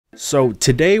So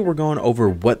today we're going over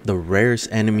what the rarest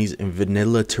enemies in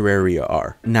vanilla Terraria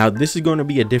are. Now this is going to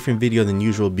be a different video than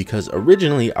usual because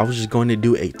originally I was just going to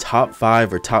do a top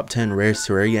 5 or top 10 rarest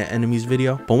Terraria enemies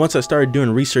video, but once I started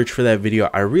doing research for that video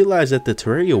I realized that the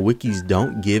Terraria wikis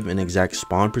don't give an exact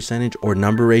spawn percentage or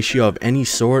number ratio of any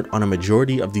sort on a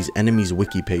majority of these enemies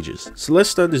wiki pages. So let's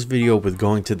start this video with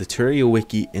going to the Terraria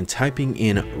wiki and typing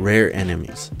in rare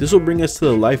enemies. This will bring us to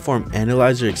the Lifeform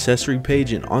Analyzer accessory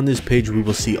page, and on this page we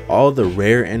will see all the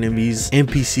rare enemies,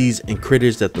 NPCs, and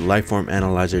critters that the Lifeform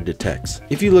Analyzer detects.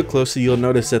 If you look closely, you'll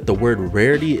notice that the word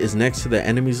rarity is next to the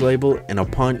enemies label, and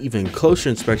upon even closer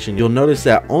inspection, you'll notice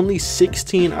that only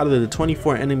 16 out of the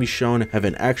 24 enemies shown have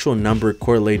an actual number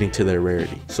correlating to their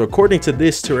rarity. So according to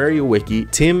this Terraria wiki,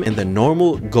 Tim and the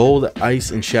normal, gold, ice,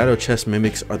 and shadow chest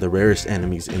mimics are the rarest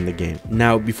enemies in the game.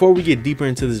 Now, before we get deeper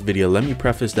into this video, let me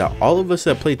preface that all of us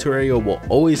that play Terraria will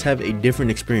always have a different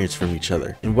experience from each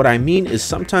other. And what I mean is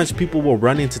sometimes people will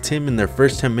run into Tim in their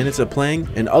first 10 minutes of playing,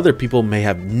 and other people may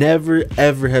have never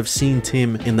ever have seen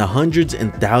Tim in the hundreds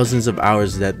and thousands of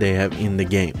hours that they have in the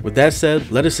game. With that said,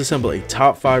 let us assemble a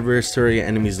top 5 rarest Terraria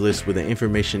enemies list with the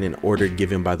information in order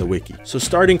given by the wiki. So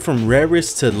starting from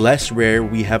rarest to less rare,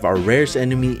 we have our rarest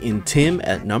enemy in Tim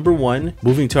at number 1.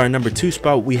 Moving to our number 2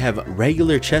 spot, we have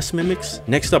regular chest mimics.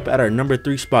 Next up at our number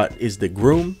 3 spot is the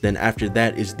groom. Then after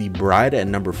that is the bride at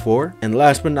number 4. And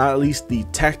last but not least, the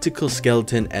tactical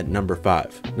skeleton at number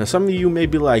 5. Now some of you may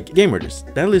be like,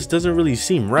 Gamers, that list doesn't really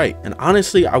seem right, and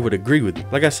honestly I would agree with you.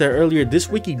 Like I said earlier, this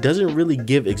wiki doesn't really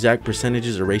give exact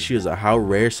percentages or ratios of how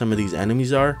rare some of these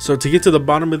enemies are. So to get to the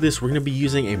bottom of this, we're going to be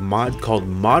using a mod called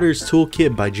Modder's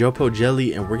Toolkit by Jopo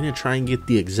Jelly, and we're going to try and get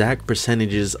the exact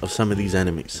percentages of some of these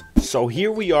enemies. So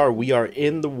here we are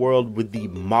in the world with the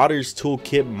Modder's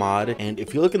Toolkit mod, and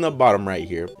if you look in the bottom right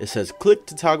here, it says click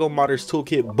to toggle Modder's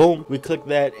Toolkit. Boom, we click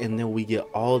that and then we get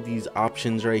all these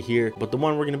options right here, but the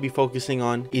one we're going to be focusing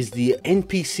on is the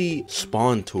NPC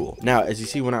spawn tool. Now as you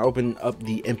see, when I open up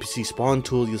the NPC spawn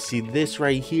tool, you'll see this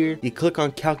right here. You click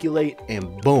on calculate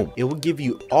and boom, it will give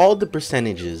you all the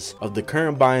percentages of the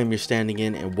current biome you're standing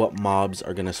in and what mobs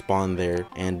are going to spawn there.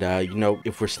 And you know,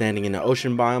 if we're standing in the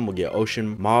ocean biome, we'll get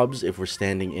ocean mobs. If we're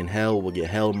standing in hell, we'll get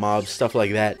hell mobs, stuff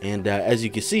like that. And as you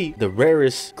can see, the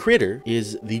rarest critter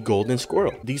is the golden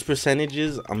squirrel. These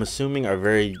percentages, I'm assuming, are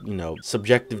very, you know,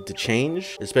 subjective to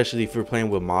change, especially if you're playing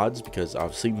with mods, because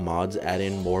obviously mods add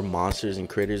in more monsters and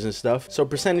critters and stuff. So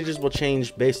percentages will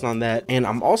change based on that. And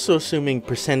I'm also assuming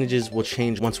percentages will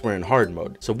change once we're in hard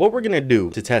mode. So what we're gonna do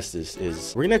to test this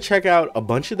is we're gonna check out a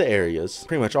bunch of the areas,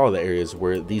 pretty much all the areas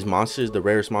where these monsters, the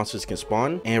rarest monsters, can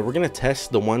spawn, and we're gonna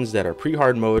test the ones that are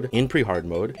pre-hard mode in pre-hard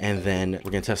mode, and then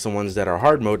we're gonna test the ones that are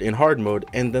hard mode in hard mode,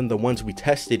 and then the ones we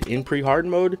tested in pre-hard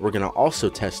mode we're gonna also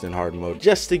test in hard mode,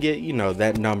 just to get, you know,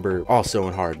 that number also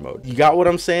in hard mode. You got what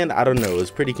I'm saying? I don't know,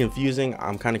 it's pretty confusing.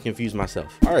 I'm kind of confused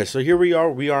myself. All right, so here we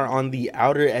are on the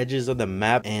outer edges of the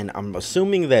map, and I'm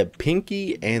assuming that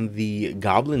Pinky and the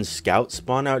Goblin Scout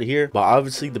spawn out here, but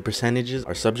obviously the percentages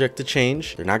are subject to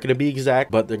change. They're not going to be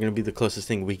exact, but they're going to be the closest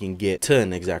thing we can get to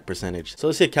an exact percentage. So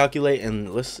let's hit calculate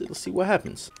and let's see what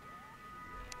happens.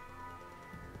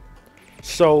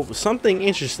 So something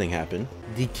interesting happened.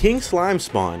 The king slime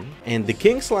spawned, and the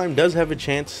king slime does have a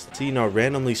chance to, you know,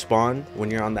 randomly spawn when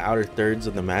you're on the outer thirds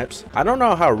of the maps. I don't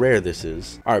know how rare this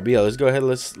is. All right, but yeah, let's go ahead.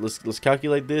 Let's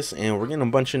calculate this, and we're getting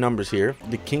a bunch of numbers here.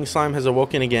 The king slime has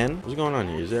awoken again. What's going on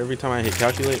here? Is it every time I hit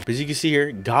calculate? But as you can see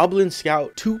here, Goblin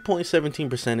Scout 2.17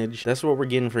 percentage. That's what we're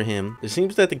getting for him. It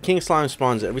seems that the king slime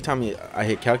spawns every time I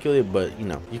hit calculate, but you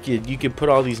know, you could put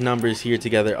all these numbers here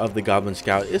together of the Goblin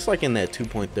Scout. It's like in that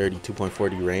 2.30,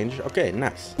 2.40 range. Okay,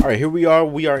 nice. All right, here we are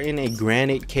in a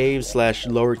granite cave slash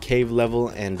lower cave level,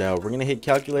 and we're gonna hit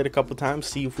calculate a couple times,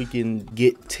 see if we can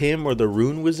get Tim or the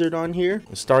rune wizard on here.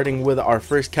 Starting with our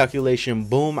first calculation,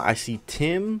 boom, I see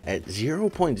Tim at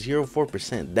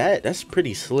 0.04%. That's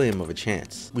pretty slim of a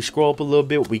chance. We scroll up a little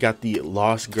bit, we got the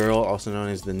lost girl, also known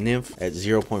as the nymph, at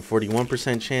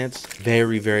 0.41% chance.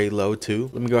 Very low too.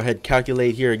 Let me go ahead,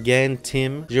 calculate here again.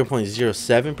 Tim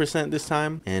 0.07% this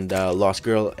time, and lost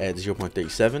girl at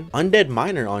 0.37. Undead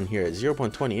miner on here at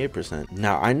 0.28%.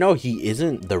 Now I know he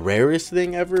isn't the rarest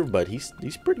thing ever, but he's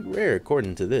pretty rare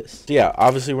according to this. So yeah,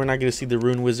 obviously we're not gonna see the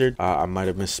rune wizard. I might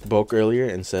have misspoke earlier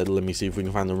and said let me see if we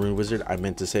can find the rune wizard. I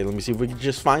meant to say let me see if we can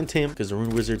just find Tim, because the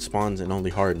rune wizard spawns in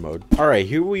only hard mode. All right,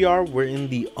 here we are. We're in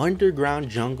the underground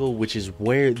jungle, which is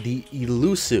where the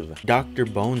elusive Dr.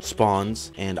 Bones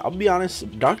spawns. And I'll be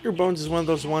honest, Dr. Bones is one of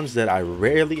those ones that I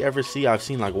rarely ever see. I've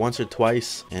seen like once or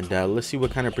twice, and let's see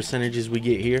what kind of percentage percentages we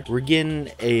get here. We're getting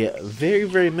a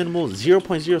very minimal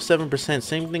 0.07%.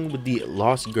 Same thing with the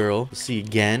Lost Girl. Let's see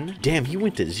again. Damn, he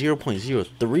went to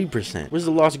 0.03%. Where's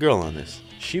the Lost Girl on this?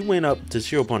 She went up to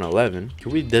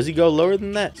 0.11. Does he go lower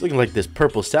than that? It's looking like this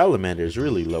purple salamander is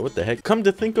really low. What the heck? Come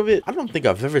to think of it, I don't think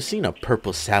I've ever seen a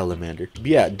purple salamander. But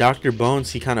yeah, Dr.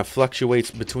 Bones, he kind of fluctuates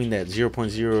between that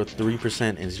 0.03%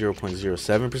 and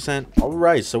 0.07%. All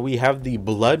right, so we have the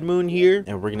blood moon here,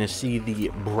 and we're gonna see the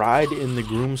bride and the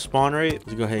groom spawn rate.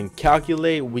 Let's go ahead and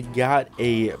calculate. We got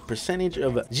a percentage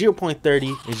of 0.30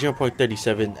 and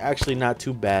 0.37. Actually, not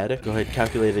too bad. Go ahead,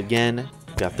 calculate it again.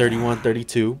 Got 31,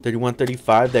 32, 31,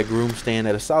 35. That groom staying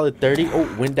at a solid 30.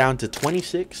 Oh, went down to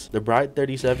 26. The bride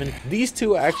 37. These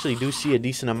two actually do see a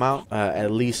decent amount, at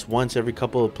least once every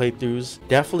couple of playthroughs.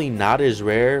 Definitely not as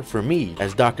rare for me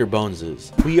as Dr. Bones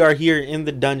is. We are here in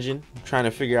the dungeon trying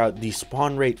to figure out the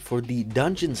spawn rate for the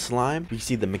dungeon slime. You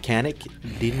see the mechanic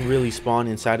didn't really spawn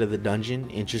inside of the dungeon.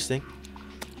 Interesting.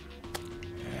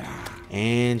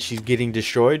 And she's getting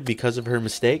destroyed because of her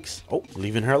mistakes. Oh,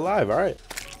 leaving her alive. All right.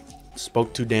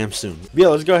 Spoke too damn soon. Yeah,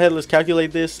 let's go ahead. Let's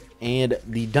calculate this. And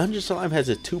the dungeon slime has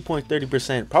a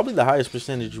 2.30%, probably the highest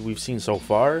percentage we've seen so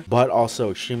far, but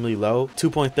also extremely low.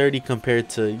 2.30 compared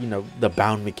to, you know, the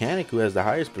bound mechanic, who has the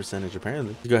highest percentage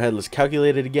apparently. Let's go ahead. Let's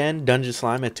calculate it again. Dungeon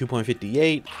slime at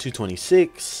 2.58,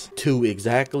 226, 2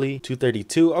 exactly,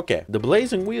 232. Okay, the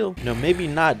blazing wheel, you know, maybe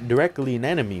not directly an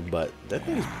enemy, but that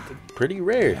thing's pretty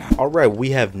rare. All right, we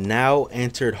have now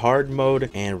entered hard mode,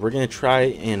 and we're gonna try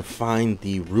and find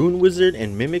the rune wizard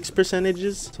and mimics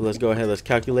percentages. So let's go ahead. Let's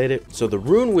calculate it. So the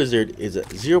rune wizard is at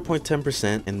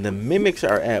 0.10%, and the mimics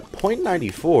are at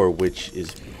 0.94, which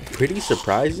is pretty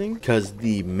surprising because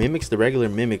the mimics, the regular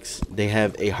mimics, they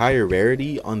have a higher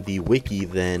rarity on the wiki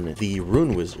than the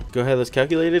rune wizard. Go ahead, let's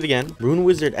calculate it again. Rune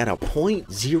wizard at a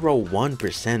 0.01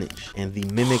 percentage, and the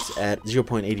mimics at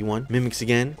 0.81. Mimics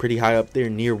again pretty high up there,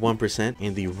 near 1%,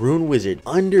 and the rune wizard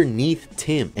underneath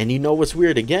Tim. And you know what's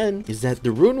weird again is that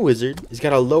the rune wizard has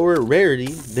got a lower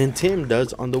rarity than Tim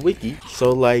does on the wiki.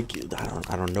 So like,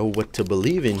 I don't know what to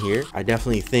believe in here. I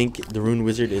definitely think the rune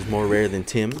wizard is more rare than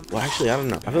Tim. Well, actually, I don't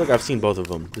know. I feel like I've seen both of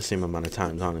them the same amount of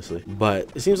times, honestly, but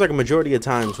it seems like a majority of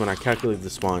times when I calculate the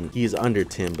spawn, he is under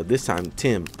Tim, but this time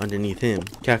Tim underneath him.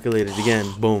 Calculate it again,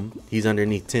 boom, he's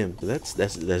underneath Tim. So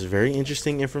that's very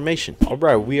interesting information. All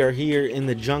right, we are here in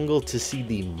the jungle to see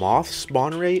the moth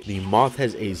spawn rate. The moth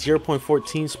has a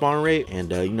 0.14 spawn rate,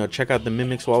 and you know, check out the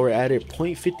mimics while we're at it.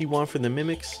 0.51 for the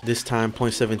mimics, this time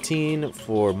 0.17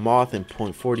 for moth and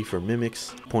 0.40 for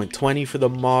mimics, 0.20 for the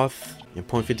moth, and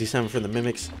 0.57 for the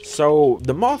mimics. So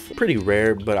the moth, pretty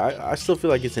rare, but I still feel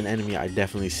like it's an enemy I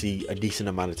definitely see a decent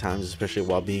amount of times, especially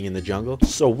while being in the jungle.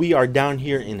 So we are down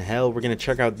here in hell. We're gonna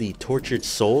check out the tortured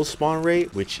soul spawn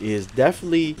rate, which is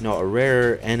definitely, you know, a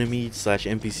rare enemy slash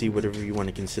NPC, whatever you want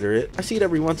to consider it. I see it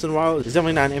every once in a while. It's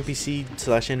definitely not an NPC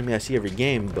slash enemy I see every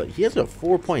game, but he has a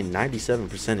 4.97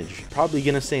 percentage. Probably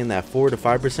gonna stay in that 4 to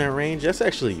 5% range.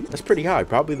 That's pretty high,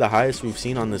 probably the highest we've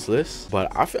seen on this list. But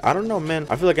I don't know, man,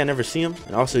 I feel like I never see him.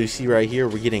 And also, you see right here,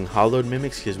 we're getting hollowed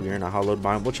mimics because we're in a hollowed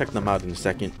biome. We'll check them out in a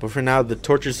second, but for now, the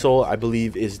tortured soul, I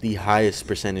believe, is the highest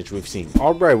percentage we've seen.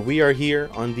 All right, we are here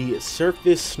on the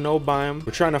surface snow biome.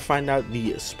 We're trying to find out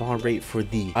the spawn rate for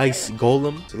the ice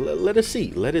golem. So let us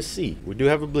see. We do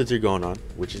have a blizzard going on,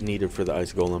 which is needed for the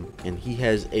ice golem, and he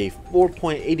has a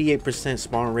 4.88%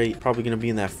 spawn rate, probably going to be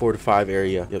in that 4 to 5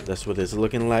 area. Yep, that's what it's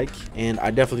looking like. And I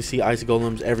definitely see ice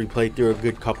golems every playthrough, a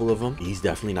good couple of them. He's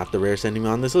definitely not the rarest enemy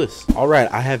on this list. All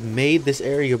right, I have made this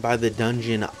area by the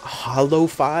dungeon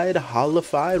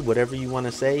hollowified, whatever you want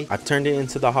to say. I've turned it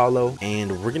into the hollow,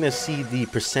 and we're gonna see the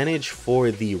percentage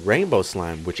for the rainbow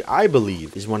slime, which I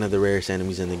believe is one of the rarest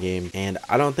enemies in the game. And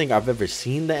I don't think I've ever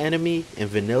seen the enemy in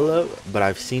vanilla, but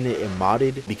I've seen it in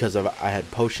modded because I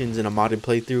had potions in a modded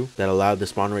playthrough that allowed the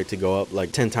spawn rate to go up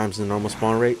like 10 times the normal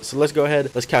spawn rate. So let's go ahead,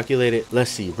 let's calculate it.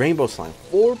 Let's see, rainbow slime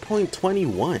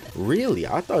 4.21. Really,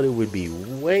 I thought it would be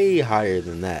way higher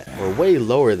than that, or way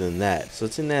lower than that. So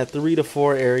it's in that 3 to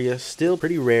 4 area, still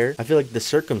pretty rare. I feel like the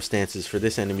circumstances for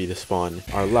this enemy to spawn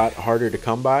are a lot harder to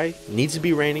come by. Needs to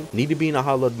be raining, need to be in a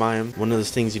hollowed biome, one of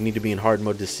those things you need to be in hard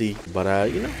mode to see.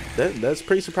 But you know, that's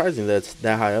pretty surprising that's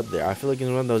that high up there. I feel like it's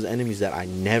one of those enemies that I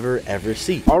never ever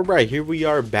see. All right, here we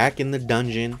are back in the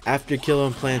dungeon after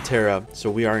killing Plantera.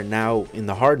 So we are now in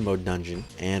the hard mode dungeon,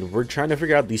 and we're trying to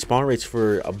figure out the spawn rates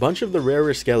for a bunch of the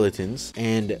rarer skeletons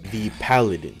and the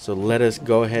paladin. So let us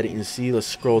go ahead and see. Let's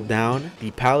scroll down.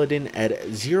 The paladin at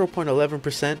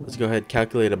 0.11%. Let's go ahead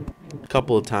and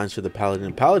couple of times for the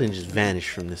Paladin. Paladin just vanished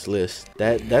from this list.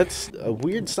 That's a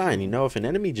weird sign, you know. If an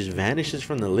enemy just vanishes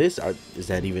from the list, are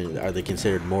they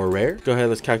considered more rare? Go ahead,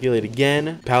 let's calculate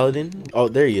again. Paladin, oh,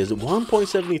 there he is,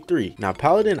 1.73. Now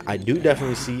Paladin, I do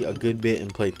definitely see a good bit in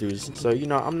playthroughs, so you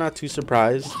know, I'm not too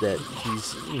surprised that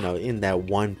he's, you know, in that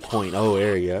 1.0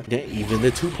 area, even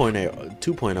the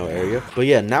 2.0 area. But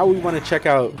yeah, now we want to check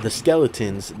out the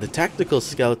skeletons. The tactical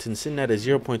skeleton sitting at a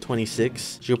 0.26,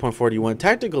 0.41.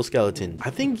 Tactical skeleton, I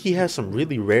think he has some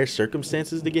really rare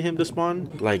circumstances to get him to spawn.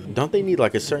 Like, don't they need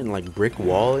like a certain like brick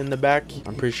wall in the back?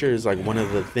 I'm pretty sure it's like one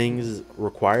of the things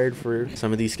required for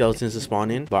some of these skeletons to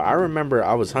spawn in. But I remember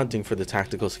I was hunting for the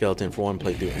tactical skeleton for one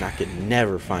playthrough and I could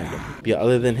never find him. But yeah,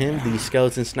 other than him, the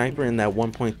skeleton sniper in that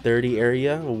 1.30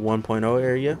 area, 1.0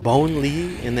 area. Bone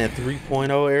Lee in that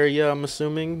 3.0 area, I'm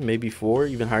assuming, maybe 4,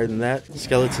 even higher than that.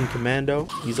 Skeleton Commando,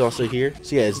 he's also here.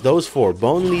 So yeah, it's those 4: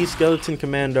 Bone Lee, Skeleton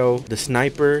Commando, the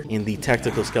sniper, and the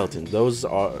tactical skeleton. Those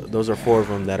are 4 of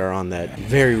them that are on that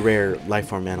very rare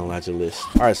Lifeform Analyzer list.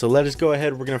 All right, so let us go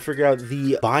ahead. We're gonna figure out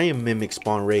the biome mimic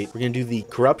spawn rate. We're gonna do the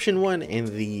corruption one and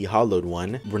the hollowed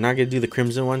one. We're not gonna do the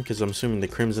crimson one because I'm assuming the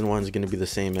crimson one is gonna be the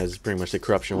same as pretty much the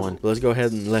corruption one. But let's go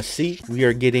ahead and let's see. We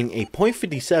are getting a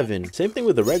 0.57. Same thing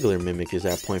with the regular mimic, is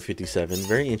at 0.57.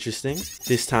 Very interesting.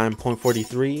 This time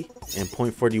 0.43 and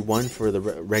 0.41 for the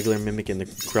regular mimic and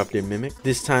the corrupted mimic.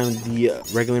 This time the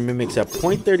regular mimic's at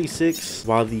 0.36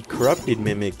 while the corrupted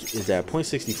mimic is at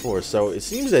 0.64. So it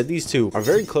seems that these two are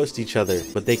very close to each other,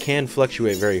 but they can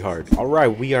fluctuate very hard. All right,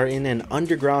 we are in an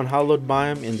underground hollowed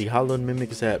biome, and the hollowed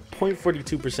mimic is at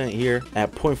 0.42% here,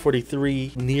 at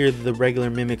 0.43 near the regular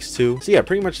mimics too. So yeah,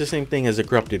 pretty much the same thing as the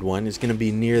corrupted one. It's going to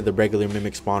be near the regular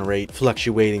mimic spawn rate,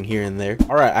 fluctuating here and there.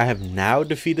 All right, I have now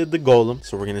defeated the golem,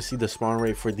 so we're going to see the spawn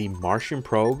rate for the Martian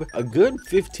probe, a good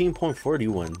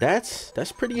 15.41.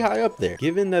 That's pretty high up there,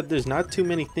 given that there's not too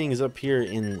many things up here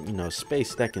in, you know,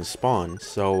 space that can spawn.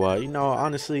 So you know,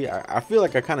 honestly, I feel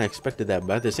like I kind of expected that,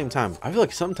 but at the same time, I feel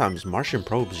like sometimes Martian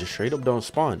probes just straight up don't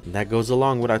spawn. And that goes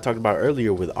along with what I talked about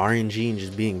earlier with RNG and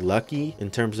just being lucky in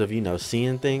terms of, you know,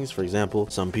 seeing things. For example,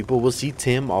 some people will see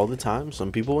Tim all the time,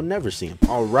 some people will never see him.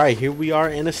 All right, here we are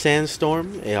in a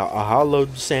sandstorm, a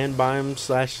hollowed sand biome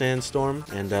slash sandstorm,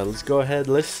 and let's go ahead.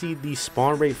 Let's see the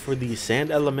spawn rate for the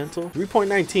sand elemental.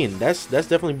 3.19. That's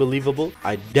definitely believable.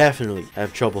 I definitely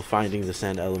have trouble finding the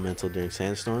sand elemental during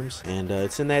sandstorms, and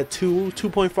it's in that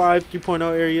 2.5, 3.0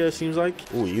 area, it seems like.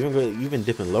 Ooh, even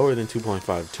dipping lower than 2.5,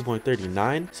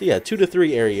 2.39. So yeah, 2 to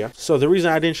 3 area. So the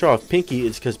reason I didn't show off Pinky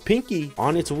is because Pinky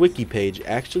on its wiki page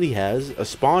actually has a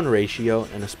spawn ratio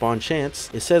and a spawn chance.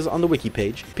 It says on the wiki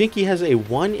page, Pinky has a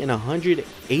 1 in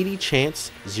 180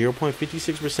 chance,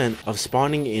 0.56% of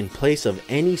spawning in place of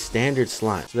any standard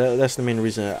slime. So that's the main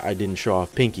reason I didn't show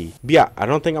off Pinky. But yeah, I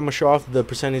don't think I'm gonna show off the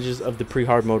percentages of the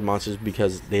pre-hard mode monsters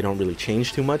because they don't really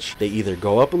change too much. They either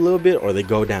go up a little bit or they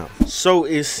go down. So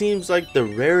it seems like the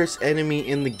rarest enemy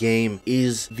in the game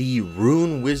is the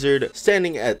Rune Wizard,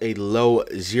 standing at a low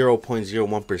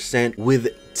 0.01%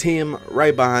 with Tim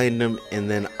right behind him, and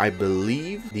then I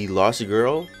believe the Lost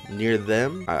Girl near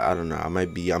them. I don't know, I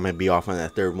might be off on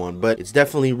that third one, but it's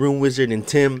definitely Rune Wizard and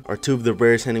Tim are 2 of the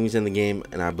rarest enemies in the game,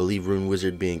 and I believe Rune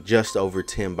Wizard being just over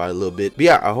Tim by a little bit. But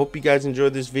yeah, I hope you guys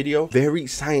enjoyed this video. Very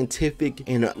scientific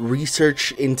and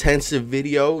research intensive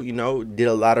video, you know, did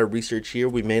a lot of research here.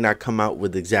 We may not come out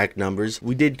with exact numbers.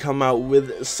 We did come out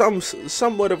with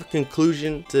somewhat of a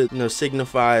conclusion to, you know,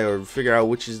 signify or figure out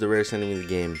which is the rarest enemy in the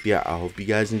game. But yeah, I hope you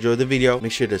guys enjoyed the video.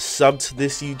 Make sure to sub to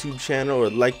this YouTube channel or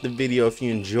like the video if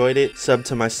you enjoyed it. Sub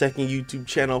to my second YouTube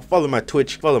channel. Follow my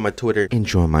Twitch. Follow my Twitter. And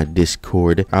join my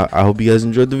Discord. I hope you guys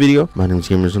enjoyed the video. My name is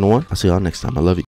Gamers101. I'll see y'all next time. I love you.